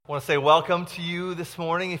I want to say welcome to you this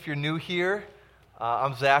morning. If you're new here,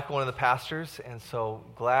 I'm Zach, one of the pastors, and so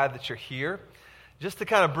glad that you're here. Just to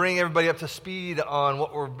kind of bring everybody up to speed on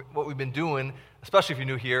what we've been doing, especially if you're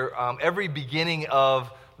new here, every beginning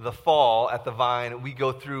of the fall at the Vine, we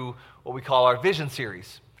go through what we call our Vision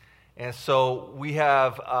series. And so we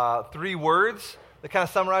have 3 words that kind of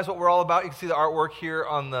summarize what we're all about. You can see the artwork here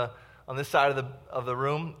on this side of the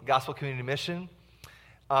room, Gospel Community Mission.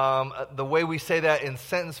 The way we say that in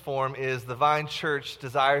sentence form is the Vine Church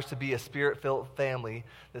desires to be a spirit-filled family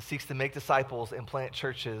that seeks to make disciples and plant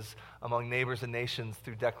churches among neighbors and nations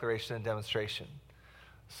through declaration and demonstration.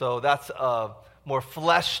 So that's a more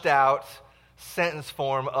fleshed out sentence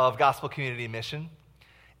form of Gospel Community Mission.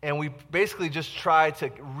 And we basically just try to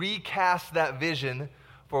recast that vision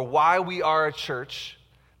for why we are a church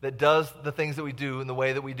that does the things that we do in the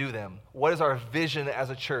way that we do them. What is our vision as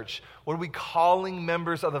a church? What are we calling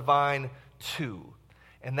members of the Vine to?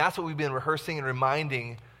 And that's what we've been rehearsing and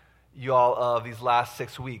reminding you all of these last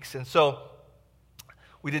 6 weeks. And so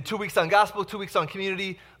we did 2 weeks on gospel, 2 weeks on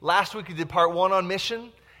community. Last week we did part 1 on mission,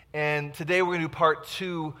 and today we're going to do part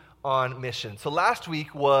 2 on mission. So last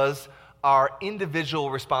week was our individual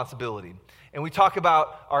responsibility. And we talk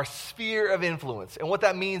about our sphere of influence. And what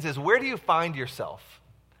that means is, where do you find yourself?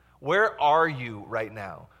 Where are you right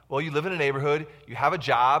now? Well, you live in a neighborhood, you have a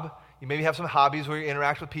job, you maybe have some hobbies where you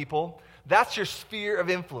interact with people. That's your sphere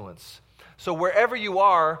of influence. So wherever you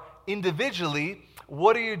are individually,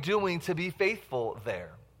 what are you doing to be faithful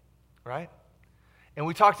there, right? And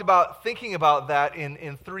we talked about thinking about that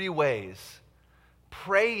in 3 ways.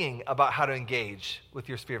 Praying about how to engage with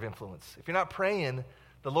your sphere of influence. If you're not praying,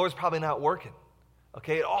 the Lord's probably not working,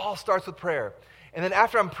 okay? It all starts with prayer. And then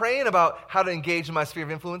after I'm praying about how to engage in my sphere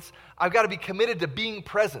of influence, I've got to be committed to being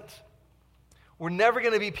present. We're never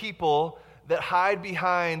going to be people that hide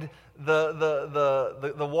behind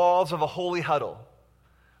the walls of a holy huddle.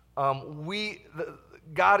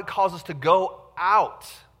 God calls us to go out,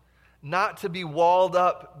 not to be walled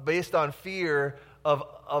up based on fear of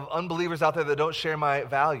unbelievers out there that don't share my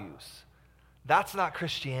values. That's not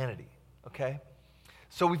Christianity, okay?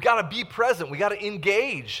 So we've got to be present. We've got to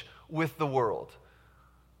engage with the world.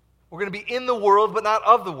 We're going to be in the world, but not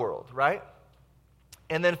of the world, right?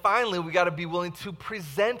 And then finally, we got to be willing to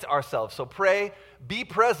present ourselves. So pray, be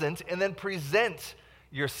present, and then present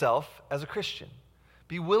yourself as a Christian.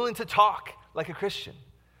 Be willing to talk like a Christian.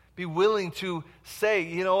 Be willing to say,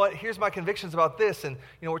 you know what, here's my convictions about this, and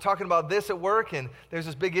we're talking about this at work, and there's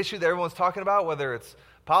this big issue that everyone's talking about, whether it's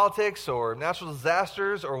politics or natural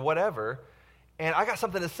disasters or whatever, and I got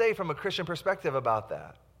something to say from a Christian perspective about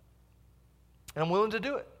that. And I'm willing to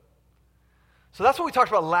do it. So that's what we talked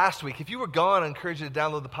about last week. If you were gone, I encourage you to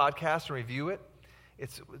download the podcast and review it.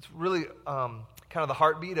 It's really kind of the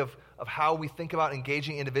heartbeat of how we think about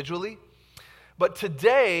engaging individually. But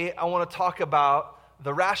today, I want to talk about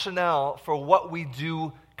the rationale for what we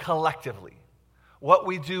do collectively, what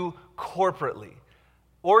we do corporately.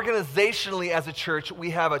 Organizationally as a church,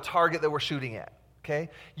 we have a target that we're shooting at, okay?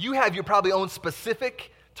 You have your probably own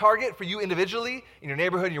specific target for you individually, in your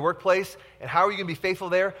neighborhood, in your workplace, and how are you going to be faithful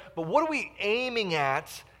there? But what are we aiming at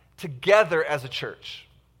together as a church?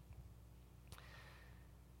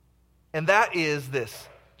 And that is this,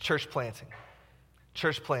 church planting.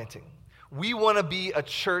 Church planting. We want to be a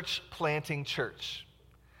church planting church.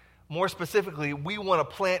 More specifically, we want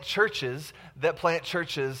to plant churches that plant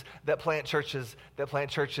churches that plant churches that plant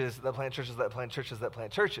churches that plant churches that plant churches that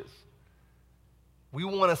plant churches. We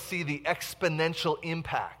want to see the exponential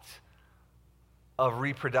impact of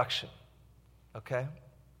reproduction, okay?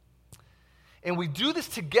 And we do this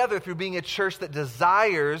together through being a church that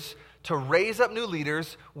desires to raise up new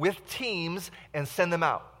leaders with teams and send them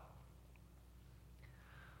out.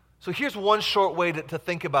 So here's one short way to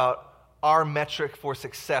think about our metric for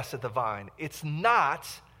success at the Vine. It's not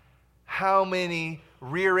how many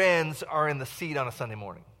rear ends are in the seat on a Sunday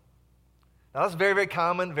morning. Now that's very, very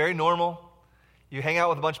common, very normal. You hang out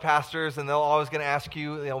with a bunch of pastors, and they're always going to ask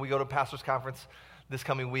you, we go to a pastor's conference this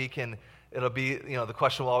coming week, and it'll be, the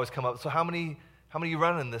question will always come up, so how many you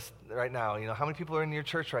running this right now? How many people are in your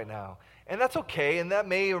church right now? And that's okay, and that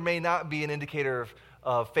may or may not be an indicator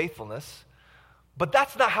of faithfulness, but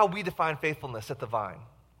that's not how we define faithfulness at the Vine,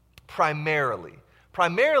 primarily.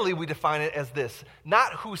 Primarily, we define it as this: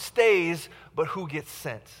 not who stays, but who gets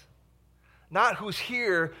sent. Not who's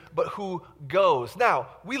here, but who goes. Now,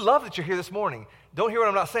 we love that you're here this morning. Don't hear what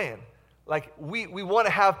I'm not saying. Like, we want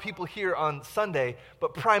to have people here on Sunday,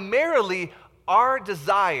 but primarily our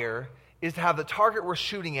desire is to have the target we're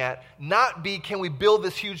shooting at not be, can we build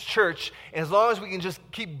this huge church, and as long as we can just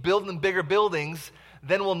keep building bigger buildings,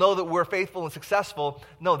 then we'll know that we're faithful and successful.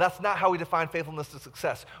 No, that's not how we define faithfulness and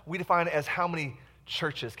success. We define it as how many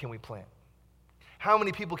churches can we plant? How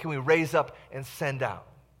many people can we raise up and send out?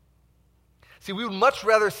 See, we would much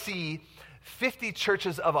rather see 50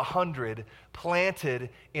 churches of 100 planted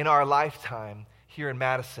in our lifetime here in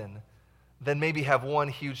Madison than maybe have one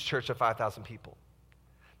huge church of 5,000 people.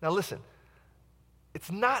 Now listen,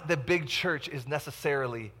 it's not that big church is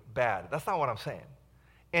necessarily bad. That's not what I'm saying.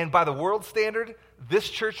 And by the world standard, this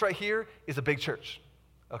church right here is a big church,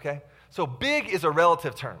 okay? So big is a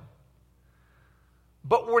relative term.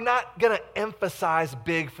 But we're not going to emphasize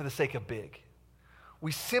big for the sake of big.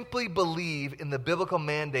 We simply believe in the biblical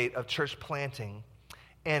mandate of church planting,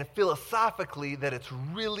 and philosophically that it's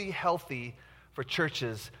really healthy for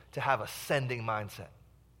churches to have a sending mindset,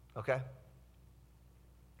 okay?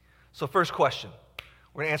 So first question.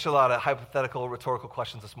 We're going to answer a lot of hypothetical, rhetorical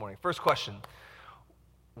questions this morning. First question,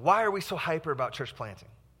 why are we so hyper about church planting?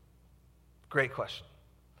 Great question.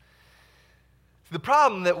 The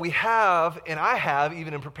problem that we have, and I have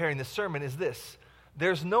even in preparing this sermon, is this.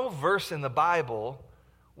 There's no verse in the Bible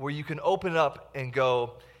where you can open up and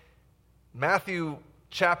go, Matthew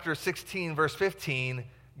chapter 16, verse 15,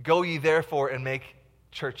 go ye therefore and make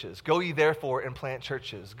churches. Go ye therefore and plant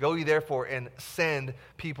churches. Go ye therefore and send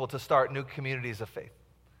people to start new communities of faith.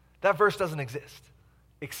 That verse doesn't exist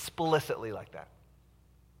explicitly like that.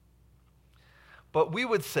 But we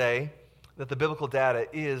would say that the biblical data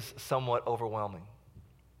is somewhat overwhelming.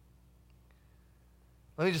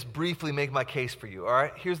 Let me just briefly make my case for you, all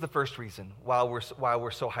right? Here's the first reason why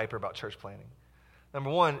we're so hyper about church planting. Number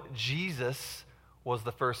one, Jesus was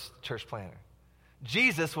the first church planter.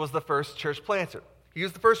 Jesus was the first church planter. He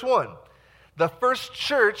was the first one. The first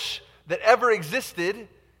church that ever existed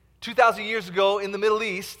 2,000 years ago in the Middle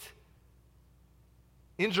East,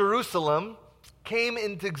 in Jerusalem, came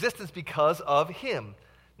into existence because of him.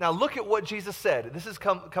 Now look at what Jesus said. This is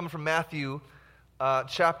coming from Matthew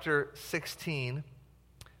chapter 16,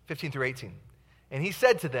 15 through 18. And he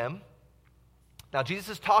said to them, now Jesus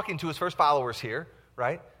is talking to his first followers here,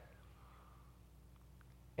 right?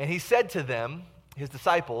 And he said to them, his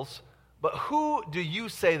disciples, but who do you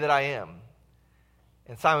say that I am?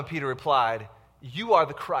 And Simon Peter replied, you are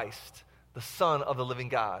the Christ, the Son of the living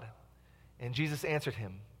God. And Jesus answered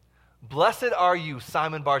him, blessed are you,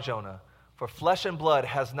 Simon Bar-Jonah, for flesh and blood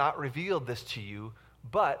has not revealed this to you,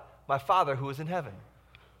 but my Father who is in heaven.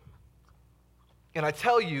 And I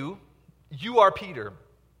tell you, you are Peter,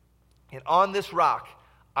 and on this rock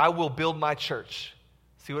I will build my church.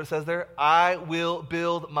 See what it says there? I will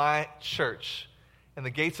build my church, and the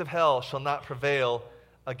gates of hell shall not prevail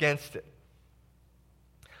against it.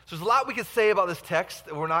 So there's a lot we could say about this text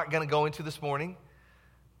that we're not going to go into this morning,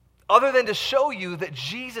 other than to show you that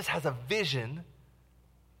Jesus has a vision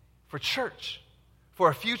for church, for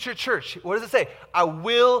a future church. What does it say? I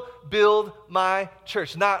will build my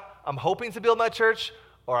church. Not, I'm hoping to build my church,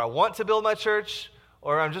 or I want to build my church,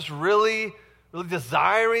 or I'm just really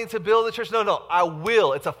desiring to build a church. No, I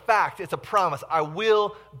will. It's a fact. It's a promise. I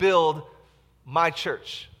will build my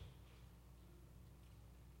church.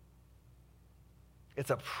 It's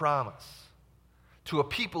a promise to a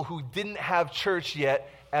people who didn't have church yet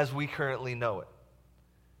as we currently know it.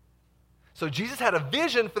 So Jesus had a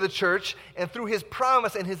vision for the church, and through his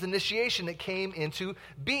promise and his initiation, it came into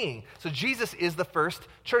being. So Jesus is the first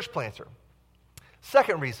church planter.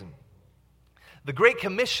 Second reason, the Great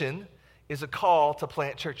Commission is a call to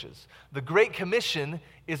plant churches. The Great Commission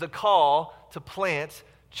is a call to plant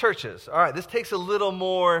churches. All right, this takes a little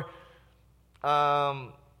more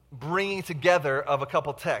bringing together of a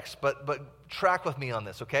couple texts, but track with me on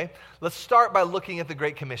this, okay? Let's start by looking at the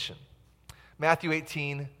Great Commission. Matthew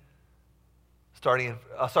 28,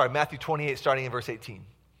 starting in verse 18.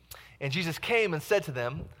 And Jesus came and said to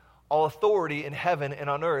them, all authority in heaven and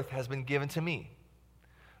on earth has been given to me.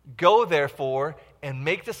 Go, therefore, and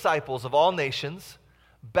make disciples of all nations,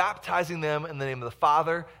 baptizing them in the name of the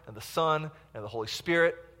Father and the Son and the Holy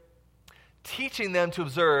Spirit, teaching them to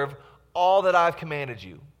observe all that I've commanded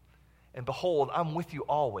you. And behold, I'm with you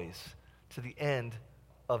always to the end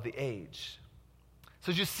of the age.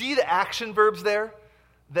 So did you see the action verbs there?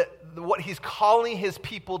 That what he's calling his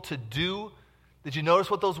people to do, did you notice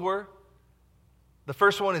what those were? The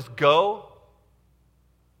first one is go.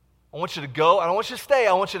 I want you to go. I don't want you to stay.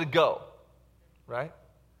 I want you to go. Right?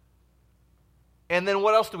 And then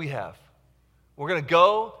what else do we have? We're going to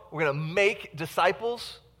go. We're going to make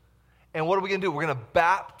disciples. And what are we going to do? We're going to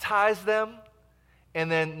baptize them. And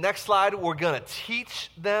then next slide, we're going to teach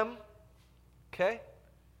them. Okay?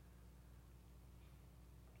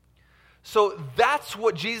 So that's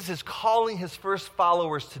what Jesus is calling his first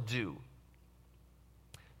followers to do.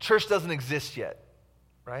 Church doesn't exist yet,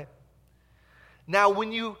 right? Now,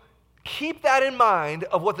 when you keep that in mind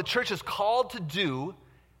of what the church is called to do,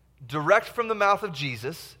 direct from the mouth of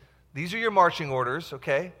Jesus, these are your marching orders,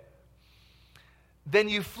 okay? Then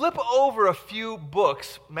you flip over a few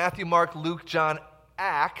books, Matthew, Mark, Luke, John,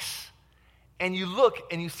 Acts, and you look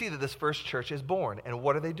and you see that this first church is born. And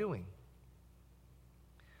what are they doing?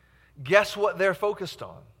 Guess what they're focused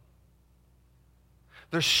on?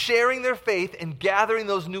 They're sharing their faith and gathering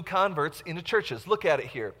those new converts into churches. Look at it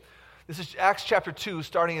here. This is Acts chapter 2,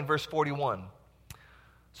 starting in verse 41.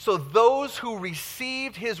 So those who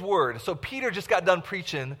received his word. So Peter just got done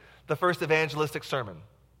preaching the first evangelistic sermon.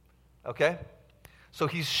 Okay? So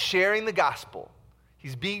he's sharing the gospel.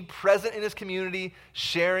 He's being present in his community,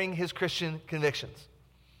 sharing his Christian convictions.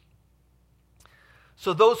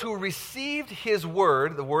 So those who received his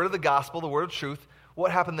word, the word of the gospel, the word of truth,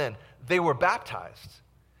 what happened then? They were baptized.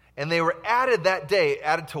 And they were added that day.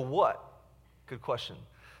 Added to what? Good question.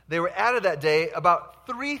 They were added that day about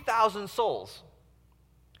 3,000 souls.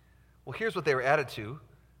 Well, here's what they were added to.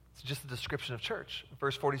 It's just a description of church.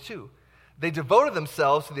 Verse 42. They devoted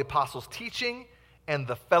themselves to the apostles' teaching and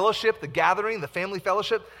the fellowship, the gathering, the family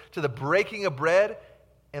fellowship, to the breaking of bread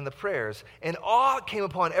and the prayers. And awe came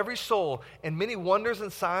upon every soul, and many wonders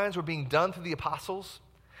and signs were being done through the apostles.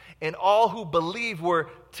 And all who believed were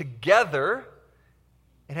together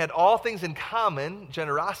and had all things in common,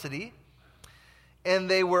 generosity. And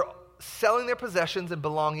they were selling their possessions and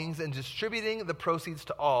belongings and distributing the proceeds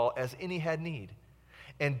to all as any had need.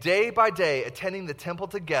 And day by day, attending the temple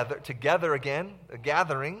together again, a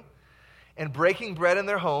gathering, and breaking bread in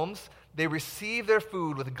their homes, they received their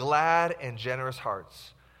food with glad and generous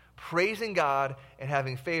hearts, praising God and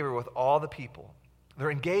having favor with all the people.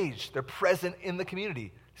 They're engaged. They're present in the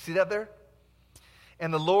community. See that there?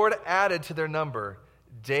 And the Lord added to their number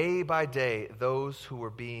day by day those who were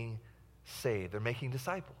being saved. They're making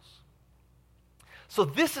disciples. So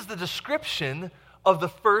this is the description of the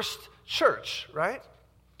first church, right?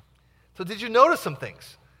 So did you notice some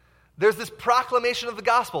things? There's this proclamation of the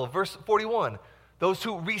gospel, verse 41. Those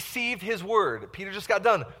who received his word. Peter just got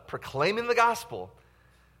done proclaiming the gospel.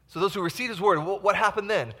 So those who received his word, what happened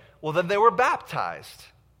then? Well, then they were baptized,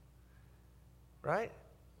 right?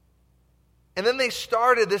 And then they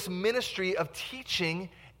started this ministry of teaching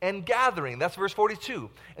and gathering. That's verse 42.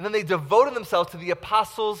 And then they devoted themselves to the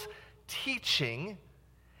apostles' teaching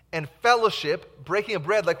and fellowship, breaking of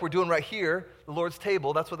bread like we're doing right here, the Lord's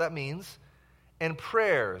table, that's what that means, and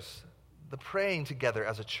prayers, the praying together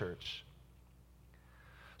as a church.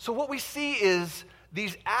 So what we see is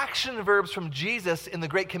these action verbs from Jesus in the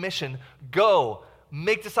Great Commission: go,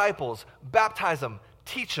 make disciples, baptize them,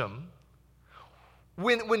 teach them.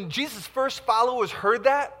 When Jesus' first followers heard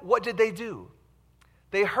that, what did they do?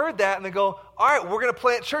 They heard that and they go, all right, we're going to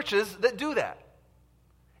plant churches that do that.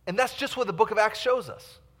 And that's just what the book of Acts shows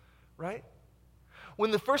us, right? When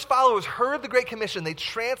the first followers heard the Great Commission, they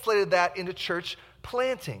translated that into church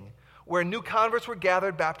planting, where new converts were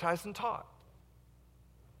gathered, baptized, and taught.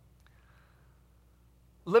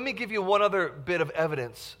 Let me give you one other bit of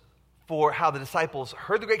evidence for how the disciples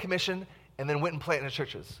heard the Great Commission and then went and planted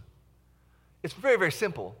churches. It's very, very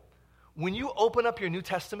simple. When you open up your New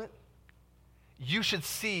Testament, you should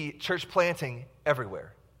see church planting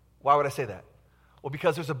everywhere. Why would I say that? Well,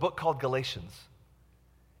 because there's a book called Galatians.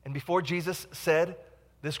 And before Jesus said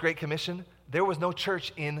this Great Commission, there was no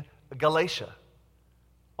church in Galatia.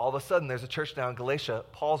 All of a sudden, there's a church now in Galatia.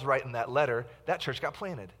 Paul's writing that letter. That church got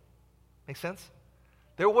planted. Make sense?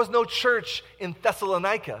 There was no church in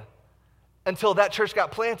Thessalonica until that church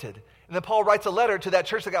got planted. And then Paul writes a letter to that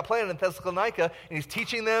church that got planted in Thessalonica, and he's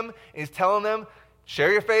teaching them, and he's telling them,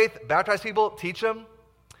 share your faith, baptize people, teach them.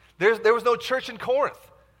 There was no church in Corinth.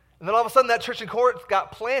 And then all of a sudden that church in Corinth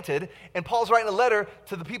got planted, and Paul's writing a letter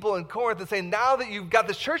to the people in Corinth and saying, now that you've got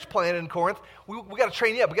this church planted in Corinth, we got to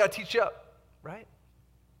train you up, we got to teach you up, right?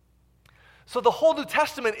 So the whole New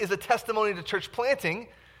Testament is a testimony to church planting,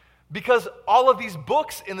 because all of these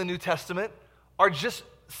books in the New Testament are just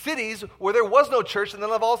cities where there was no church, and then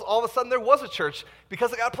all of a sudden there was a church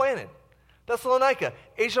because it got planted. Thessalonica,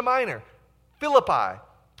 Asia Minor, Philippi,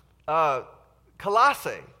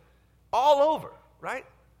 Colossae, all over, right?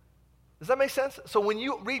 Does that make sense? So when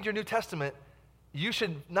you read your New Testament, you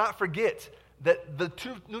should not forget that the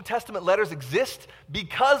two New Testament letters exist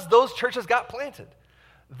because those churches got planted.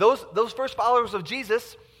 Those first followers of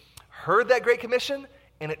Jesus heard that Great Commission,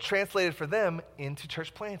 and it translated for them into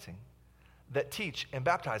church planting that teach and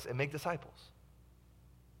baptize and make disciples.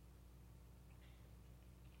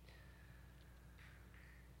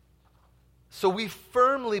 So we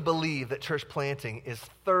firmly believe that church planting is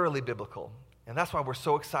thoroughly biblical. And that's why we're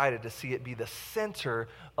so excited to see it be the center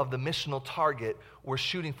of the missional target we're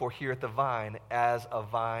shooting for here at the Vine as a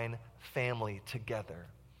Vine family together.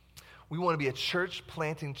 We want to be a church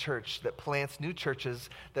planting church that plants new churches,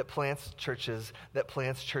 that plants churches, that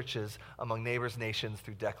plants churches among neighbors, nations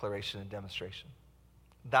through declaration and demonstration.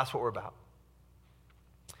 That's what we're about.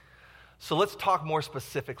 So let's talk more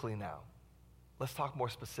specifically now. Let's talk more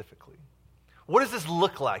specifically. What does this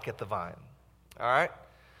look like at the Vine? All right?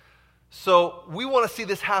 So we want to see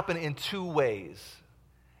this happen in two ways.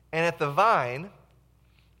 And at the Vine,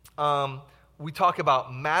 we talk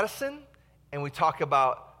about Madison, and we talk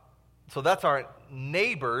about, so that's our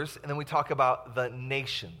neighbors, and then we talk about the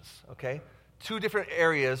nations, okay? Two different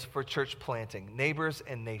areas for church planting, neighbors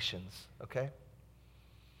and nations, okay?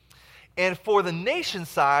 And for the nation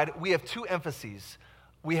side, we have two emphases.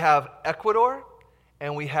 We have Ecuador,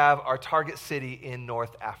 and we have our target city in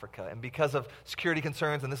North Africa. And because of security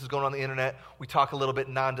concerns, and this is going on the internet, we talk a little bit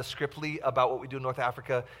nondescriptly about what we do in North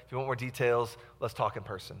Africa. If you want more details, let's talk in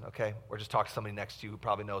person, okay? Or just talk to somebody next to you who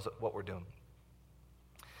probably knows what we're doing.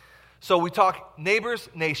 So we talk neighbors,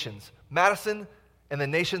 nations, Madison, and then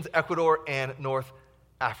nations, Ecuador, and North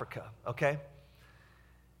Africa, okay?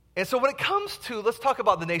 And so when it comes to, let's talk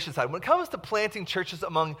about the nation side. When it comes to planting churches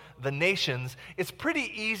among the nations, it's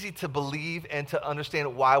pretty easy to believe and to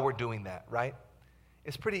understand why we're doing that, right?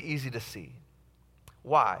 It's pretty easy to see.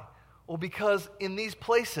 Why? Well, because in these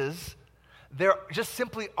places, there just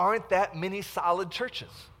simply aren't that many solid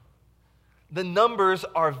churches. The numbers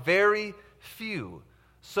are very few.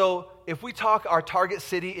 So if we talk our target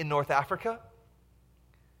city in North Africa,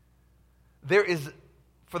 there is,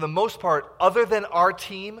 for the most part, other than our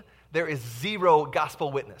team, there is zero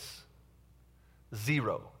gospel witness.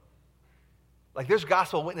 Zero. Like there's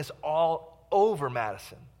gospel witness all over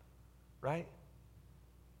Madison, right?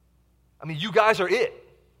 I mean, you guys are it.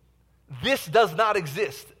 This does not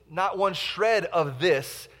exist. Not one shred of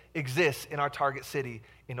this exists in our target city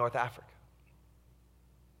in North Africa.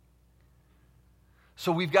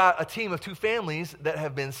 So we've got a team of two families that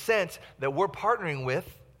have been sent that we're partnering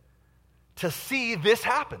with to see this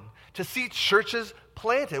happen, to see churches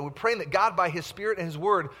planted. We're praying that God, by His Spirit and His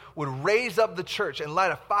Word, would raise up the church and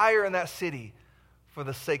light a fire in that city for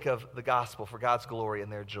the sake of the gospel, for God's glory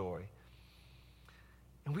and their joy.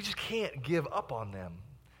 And we just can't give up on them.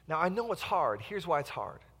 Now, I know it's hard. Here's why it's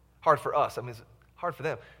hard. Hard for us. I mean, it's hard for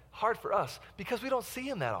them. Hard for us because we don't see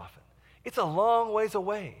them that often. It's a long ways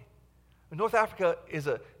away. North Africa is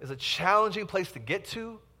a challenging place to get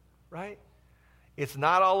to, right? It's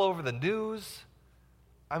not all over the news.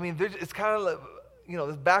 I mean, it's kind of like,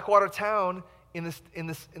 this backwater town in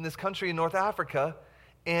this country in North Africa,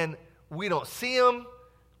 and we don't see them.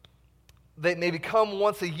 They maybe come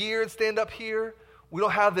once a year and stand up here. We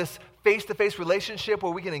don't have this face-to-face relationship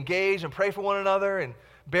where we can engage and pray for one another and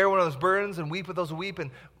bear one another's burdens and weep with those who weep and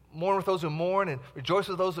mourn with those who mourn and rejoice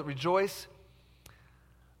with those that rejoice.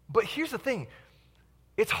 But here's the thing.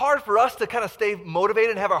 It's hard for us to kind of stay motivated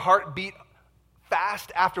and have our heart beat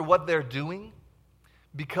fast after what they're doing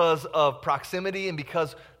because of proximity and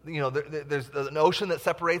because, there's an ocean that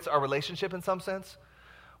separates our relationship in some sense.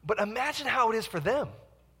 But imagine how it is for them.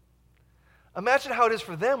 Imagine how it is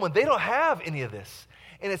for them when they don't have any of this.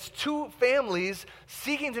 And it's two families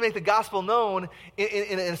seeking to make the gospel known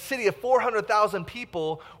in a city of 400,000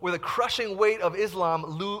 people where the crushing weight of Islam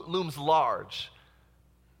looms large.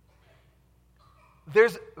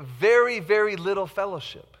 There's very, very little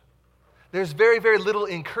fellowship. There's very, very little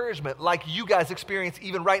encouragement like you guys experience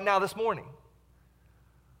even right now this morning.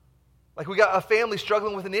 Like we got a family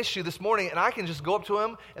struggling with an issue this morning, and I can just go up to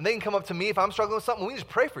them, and they can come up to me if I'm struggling with something. We just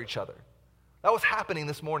pray for each other. That was happening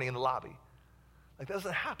this morning in the lobby. Like that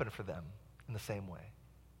doesn't happen for them in the same way.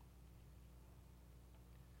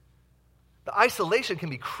 The isolation can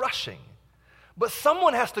be crushing, but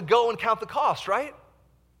someone has to go and count the cost, right?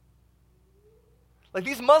 Like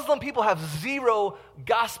these Muslim people have zero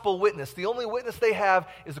gospel witness. The only witness they have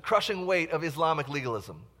is the crushing weight of Islamic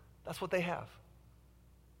legalism. That's what they have.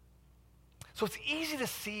 So it's easy to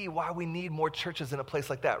see why we need more churches in a place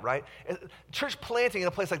like that, right? Church planting in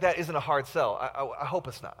a place like that isn't a hard sell. I hope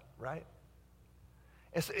it's not, right?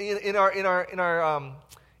 It's in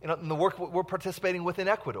the work we're participating with in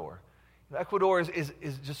Ecuador. Ecuador is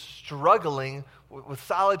just struggling with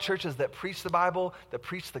solid churches that preach the Bible, that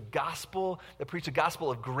preach the gospel, that preach a gospel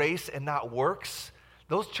of grace and not works.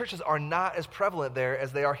 Those churches are not as prevalent there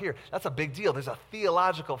as they are here. That's a big deal. There's a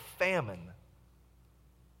theological famine.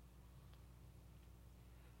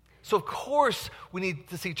 So of course we need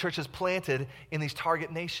to see churches planted in these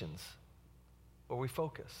target nations where we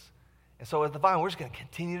focus. And so at the Vine, we're just going to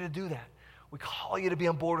continue to do that. We call you to be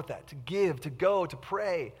on board with that, to give, to go, to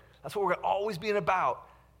pray. That's what we're going to always be about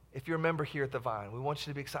if you're a member here at the Vine. We want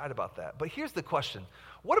you to be excited about that. But here's the question.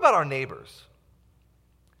 What about our neighbors?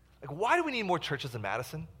 Like, why do we need more churches in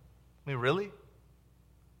Madison? I mean, really?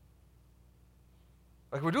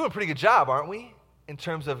 Like, we're doing a pretty good job, aren't we, in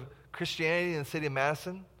terms of Christianity in the city of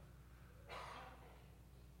Madison?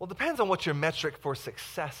 Well, it depends on what your metric for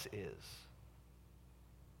success is.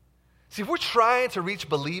 See, if we're trying to reach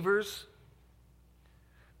believers,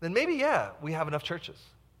 then maybe, yeah, we have enough churches.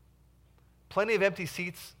 Plenty of empty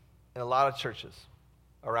seats in a lot of churches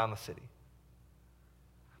around the city.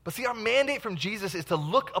 But see, our mandate from Jesus is to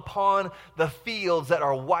look upon the fields that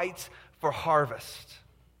are white for harvest.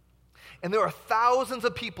 And there are thousands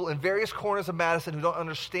of people in various corners of Madison who don't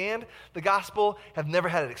understand the gospel, have never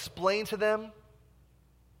had it explained to them.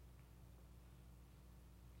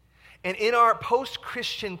 And in our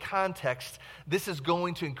post-Christian context, this is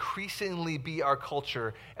going to increasingly be our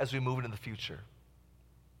culture as we move into the future.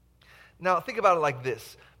 Now, think about it like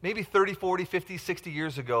this. Maybe 30, 40, 50, 60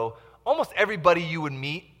 years ago, almost everybody you would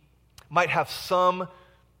meet might have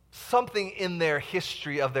something in their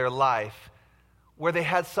history of their life where they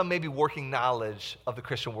had some maybe working knowledge of the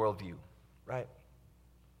Christian worldview, right?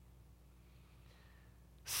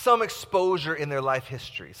 Some exposure in their life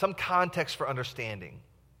history, some context for understanding.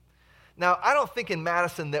 Now, I don't think in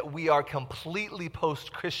Madison that we are completely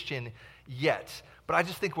post-Christian yet, but I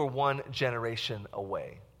just think we're one generation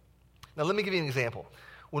away. Now, let me give you an example.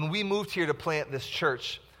 When we moved here to plant this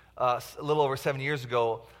church a little over 7 years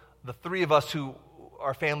ago, the three of us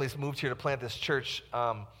our families moved here to plant this church,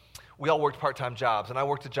 we all worked part-time jobs. And I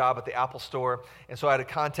worked a job at the Apple store, and so I had a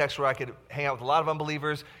context where I could hang out with a lot of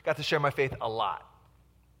unbelievers, got to share my faith a lot.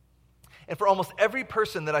 And for almost every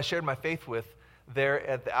person that I shared my faith with there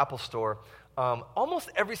at the Apple store, almost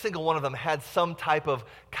every single one of them had some type of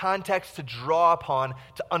context to draw upon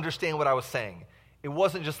to understand what I was saying. It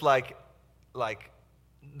wasn't just like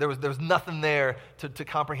there was nothing there to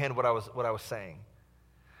comprehend what I was saying.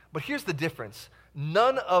 But here's the difference.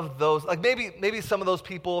 None of those, like maybe some of those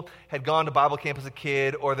people had gone to Bible camp as a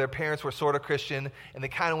kid, or their parents were sort of Christian, and they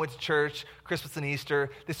kind of went to church Christmas and Easter.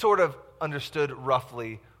 They sort of understood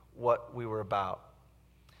roughly what we were about.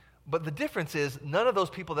 But the difference is, none of those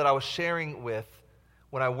people that I was sharing with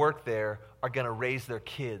when I worked there are going to raise their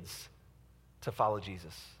kids to follow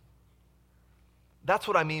Jesus. That's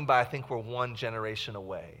what I mean by I think we're one generation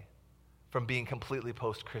away from being completely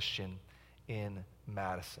post-Christian in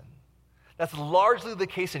Madison. That's largely the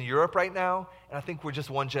case in Europe right now, and I think we're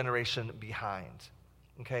just one generation behind.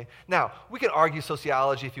 Okay? Now, we can argue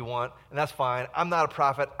sociology if you want, and that's fine. I'm not a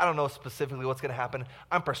prophet. I don't know specifically what's going to happen.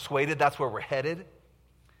 I'm persuaded that's where we're headed.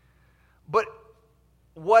 But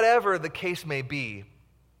whatever the case may be,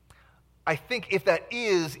 I think if that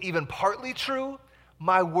is even partly true,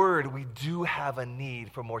 my word, we do have a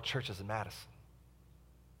need for more churches in Madison.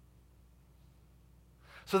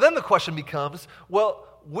 So then the question becomes, well,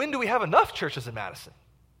 when do we have enough churches in Madison?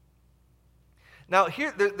 Now,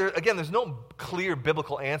 here, again, there's no clear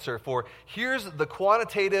biblical answer for here's the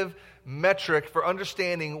quantitative metric for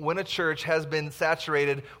understanding when a church has been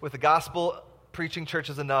saturated with the gospel preaching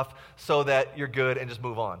churches enough so that you're good and just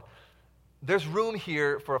move on. There's room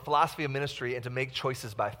here for a philosophy of ministry and to make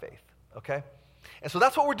choices by faith, okay? And so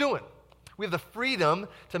that's what we're doing. We have the freedom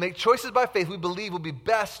to make choices by faith we believe will be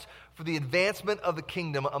best for the advancement of the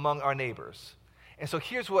kingdom among our neighbors. And so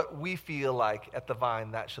here's what we feel like at the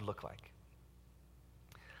Vine that should look like.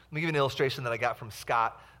 Let me give you an illustration that I got from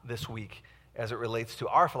Scott this week as it relates to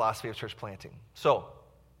our philosophy of church planting. So,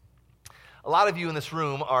 a lot of you in this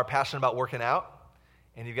room are passionate about working out,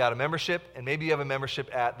 and you've got a membership, and maybe you have a membership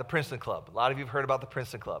at the Princeton Club. A lot of you have heard about the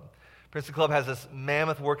Princeton Club. Princeton Club has this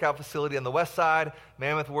mammoth workout facility on the west side,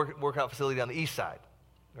 mammoth workout facility on the east side,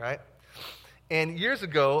 right? And years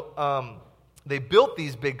ago, they built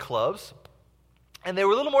these big clubs, and they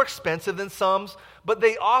were a little more expensive than some, but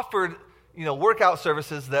they offered, workout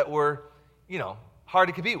services that were, hard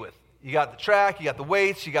to compete with. You got the track, you got the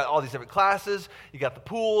weights, you got all these different classes, you got the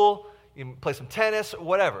pool, you can play some tennis,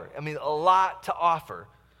 whatever. I mean, a lot to offer.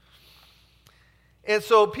 And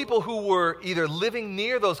so people who were either living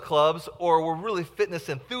near those clubs or were really fitness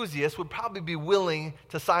enthusiasts would probably be willing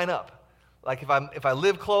to sign up. Like if I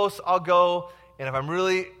live close, I'll go. And if I'm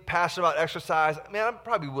really passionate about exercise, I'm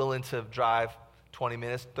probably willing to drive 20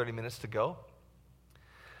 minutes, 30 minutes to go.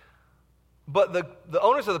 But the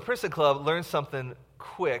owners of the Princeton Club learned something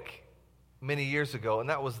quick many years ago, and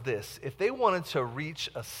that was this. If they wanted to reach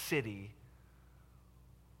a city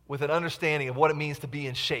with an understanding of what it means to be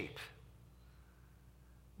in shape,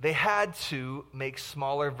 they had to make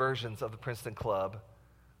smaller versions of the Princeton Club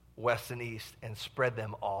west and east, and spread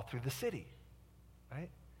them all through the city, right?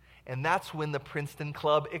 And that's when the Princeton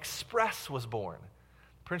Club Express was born.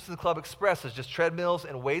 Princeton Club Express is just treadmills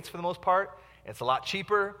and weights for the most part. It's a lot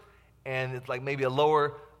cheaper, and it's like maybe a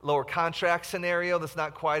lower contract scenario that's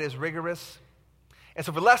not quite as rigorous. And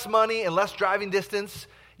so for less money and less driving distance,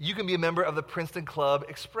 you can be a member of the Princeton Club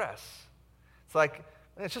Express. It's like,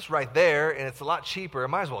 it's just right there, and it's a lot cheaper. I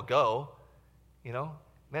might as well go, you know?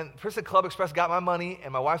 Man, Princeton Club Express got my money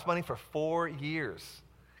and my wife's money for 4 years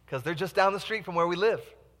because they're just down the street from where we live,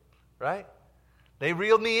 right? They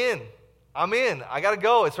reeled me in. I'm in. I got to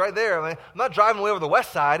go. It's right there. I mean, I'm not driving way over the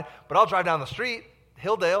west side, but I'll drive down the street,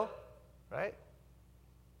 Hilldale, right?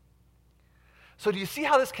 So do you see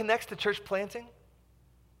how this connects to church planting?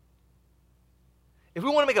 If we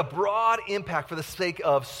want to make a broad impact for the sake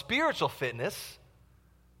of spiritual fitness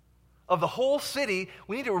of the whole city,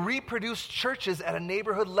 we need to reproduce churches at a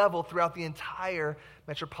neighborhood level throughout the entire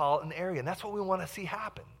metropolitan area. And that's what we want to see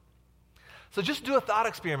happen. So just do a thought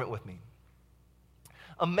experiment with me.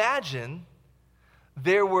 Imagine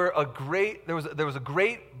there was a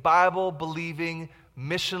great Bible-believing,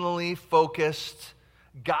 missionally focused,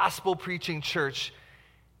 gospel-preaching church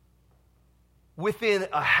within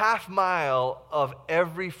a half mile of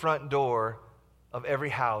every front door of every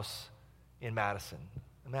house in Madison.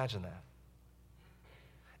 Imagine that.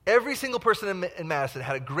 Every single person in Madison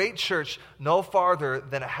had a great church no farther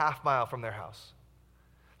than a half mile from their house.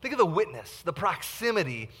 Think of the witness, the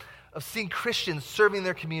proximity of seeing Christians serving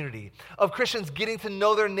their community, of Christians getting to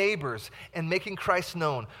know their neighbors and making Christ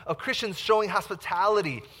known, of Christians showing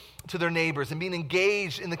hospitality to their neighbors and being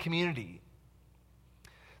engaged in the community.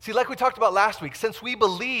 See, like we talked about last week, since we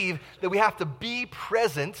believe that we have to be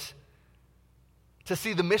present to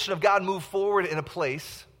see the mission of God move forward in a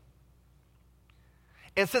place,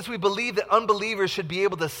 and since we believe that unbelievers should be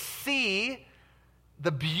able to see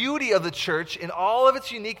the beauty of the church in all of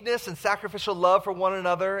its uniqueness and sacrificial love for one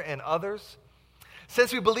another and others,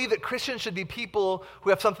 since we believe that Christians should be people who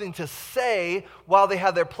have something to say while they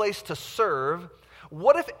have their place to serve,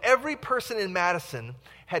 what if every person in Madison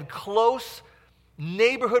had close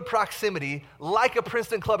neighborhood proximity, like a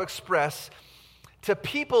Princeton Club Express, to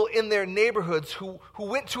people in their neighborhoods who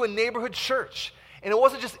went to a neighborhood church? And it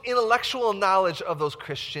wasn't just intellectual knowledge of those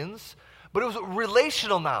Christians, but it was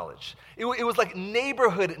relational knowledge. It was like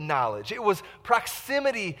neighborhood knowledge. It was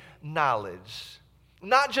proximity knowledge.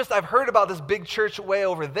 Not just I've heard about this big church way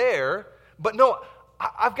over there, but no,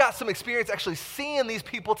 I've got some experience actually seeing these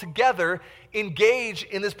people together engage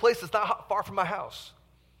in this place that's not far from my house.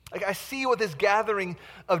 Like I see what this gathering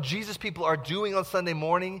of Jesus people are doing on Sunday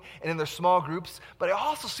morning and in their small groups, but I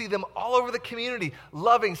also see them all over the community,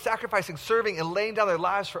 loving, sacrificing, serving, and laying down their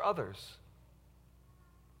lives for others.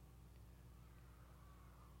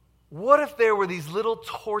 What if there were these little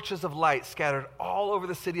torches of light scattered all over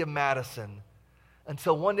the city of Madison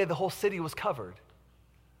until one day the whole city was covered?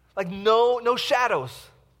 Like no shadows.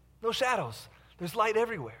 No shadows. There's light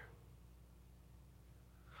everywhere.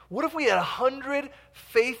 What if we had 100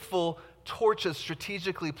 faithful torches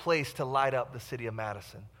strategically placed to light up the city of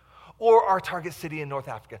Madison, or our target city in North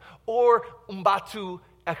Africa, or Umbatu,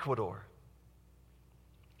 Ecuador?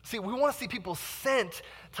 See, we want to see people sent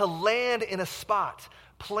to land in a spot,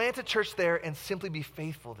 plant a church there, and simply be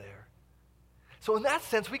faithful there. So in that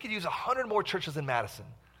sense, we could use 100 more churches in Madison,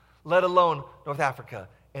 let alone North Africa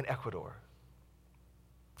and Ecuador.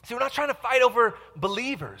 See, we're not trying to fight over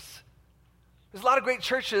believers. There's a lot of great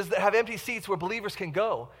churches that have empty seats where believers can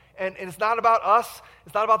go. And it's not about us.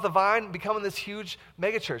 It's not about the Vine becoming this huge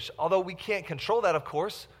megachurch. Although we can't control that, of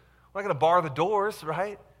course. We're not going to bar the doors,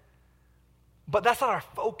 right? But that's not our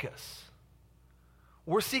focus.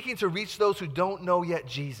 We're seeking to reach those who don't know yet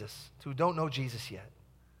Jesus, who don't know Jesus yet.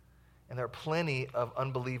 And there are plenty of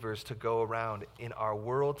unbelievers to go around in our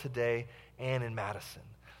world today and in Madison.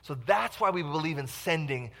 So that's why we believe in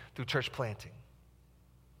sending through church planting.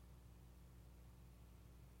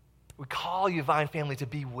 We call you, Vine family, to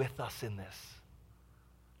be with us in this.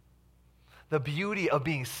 The beauty of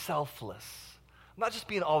being selfless, not just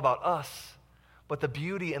being all about us, but the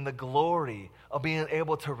beauty and the glory of being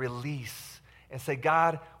able to release and say,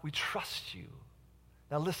 God, we trust you.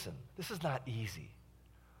 Now listen, this is not easy.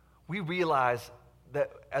 We realize that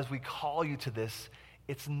as we call you to this,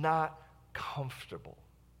 it's not comfortable.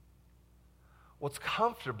 What's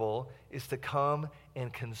comfortable is to come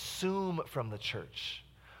and consume from the church.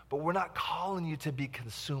 But we're not calling you to be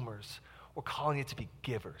consumers. We're calling you to be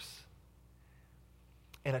givers.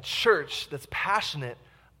 And a church that's passionate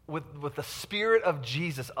with the Spirit of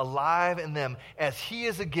Jesus alive in them, as He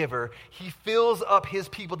is a giver, He fills up His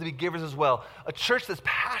people to be givers as well. A church that's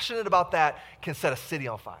passionate about that can set a city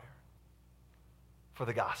on fire for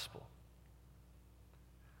the gospel.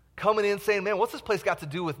 Coming in saying, man, what's this place got to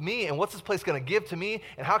do with me? And what's this place going to give to me?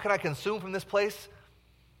 And how can I consume from this place?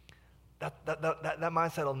 That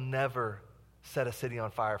mindset will never set a city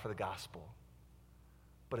on fire for the gospel.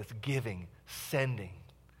 But it's giving, sending.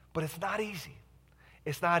 But it's not easy.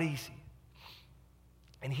 It's not easy.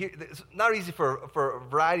 And here, it's not easy for a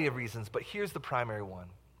variety of reasons, but here's the primary one.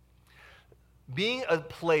 Being a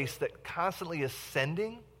place that constantly is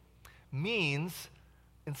sending means,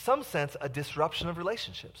 in some sense, a disruption of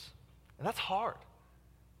relationships. And that's hard.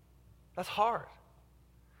 That's hard.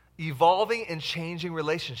 Evolving and changing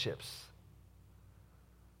relationships.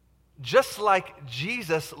 Just like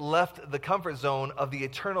Jesus left the comfort zone of the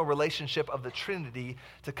eternal relationship of the Trinity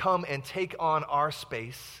to come and take on our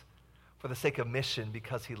space for the sake of mission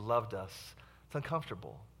because He loved us, it's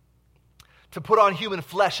uncomfortable. To put on human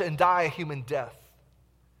flesh and die a human death.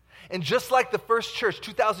 And just like the first church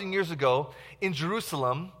 2,000 years ago in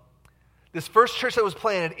Jerusalem, this first church that was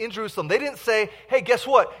planted in Jerusalem, they didn't say, hey, guess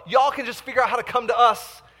what? Y'all can just figure out how to come to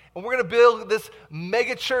us, and we're going to build this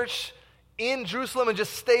mega church in Jerusalem and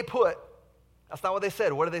just stay put. That's not what they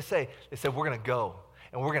said. What did they say? They said, we're going to go,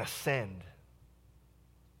 and we're going to send.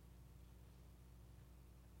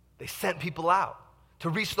 They sent people out to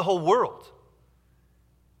reach the whole world.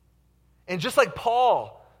 And just like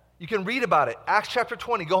Paul, you can read about it. Acts chapter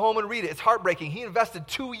 20. Go home and read it. It's heartbreaking. He invested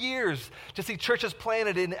 2 years to see churches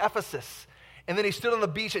planted in Ephesus. And then he stood on the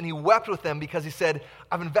beach and he wept with them because he said,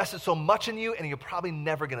 I've invested so much in you and you're probably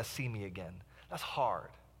never going to see me again. That's hard.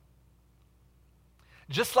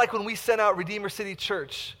 Just like when we sent out Redeemer City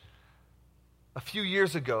Church a few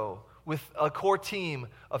years ago with a core team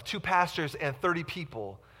of 2 pastors and 30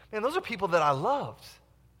 people. Man, those are people that I loved.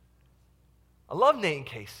 I love Nate and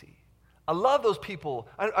Casey. I love those people.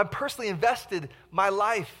 I personally invested my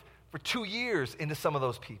life for 2 years into some of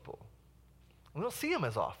those people. We don't see them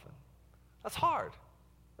as often. That's hard,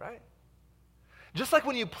 right? Just like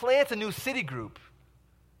when you plant a new city group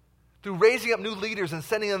through raising up new leaders and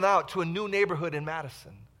sending them out to a new neighborhood in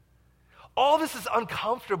Madison. All this is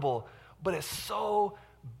uncomfortable, but it's so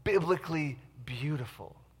biblically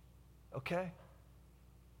beautiful, okay?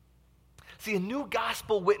 See, a new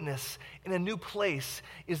gospel witness in a new place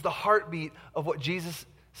is the heartbeat of what Jesus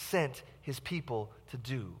sent His people to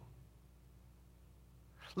do.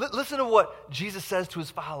 Listen to what Jesus says to His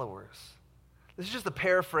followers. This is just a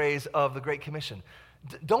paraphrase of the Great Commission.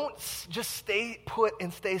 Don't just stay put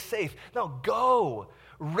and stay safe. No, go.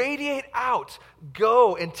 Radiate out.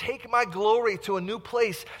 Go and take my glory to a new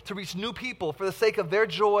place to reach new people for the sake of their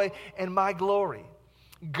joy and my glory.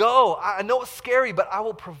 Go. I know it's scary, but I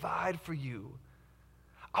will provide for you.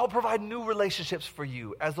 I'll provide new relationships for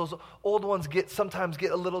you as those old ones sometimes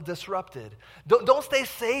get a little disrupted. Don't stay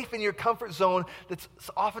safe in your comfort zone that's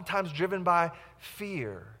oftentimes driven by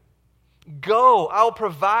fear. Go, I'll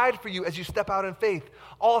provide for you as you step out in faith.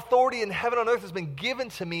 All authority in heaven and on earth has been given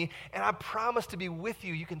to me, and I promise to be with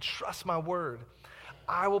you. You can trust my word.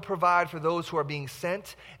 I will provide for those who are being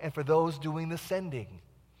sent and for those doing the sending.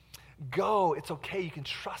 Go, it's okay. You can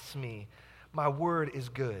trust me. My word is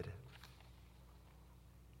good.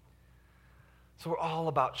 So we're all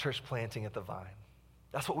about church planting at the Vine.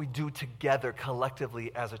 That's what we do together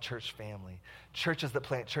collectively as a church family. Churches that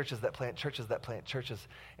plant, churches that plant, churches that plant, churches.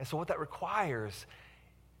 And so what that requires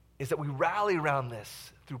is that we rally around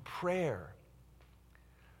this through prayer,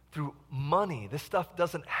 through money. This stuff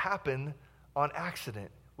doesn't happen on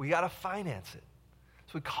accident. We got to finance it.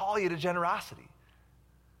 So we call you to generosity.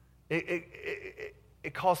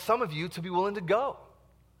 It calls some of you to be willing to go.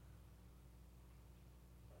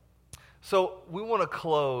 So we want to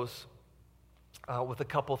close with a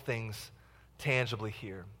couple things tangibly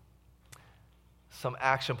here. Some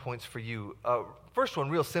action points for you. First one,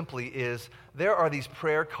 real simply, is there are these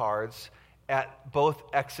prayer cards at both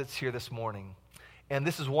exits here this morning. And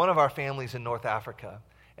this is one of our families in North Africa.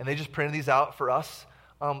 And they just printed these out for us.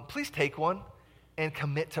 Please take one and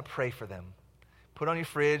commit to pray for them. Put on your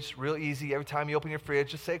fridge, real easy. Every time you open your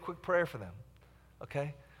fridge, just say a quick prayer for them.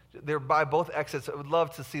 Okay? They're by both exits. I would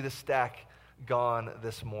love to see the stack gone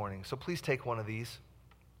this morning. So please take one of these.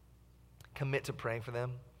 Commit to praying for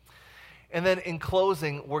them. And then in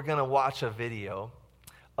closing, we're going to watch a video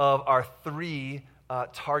of our 3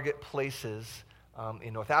 target places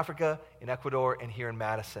in North Africa, in Ecuador, and here in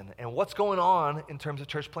Madison. And what's going on in terms of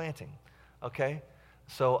church planting. Okay?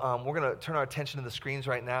 So we're going to turn our attention to the screens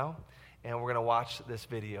right now, and we're going to watch this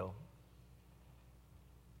video.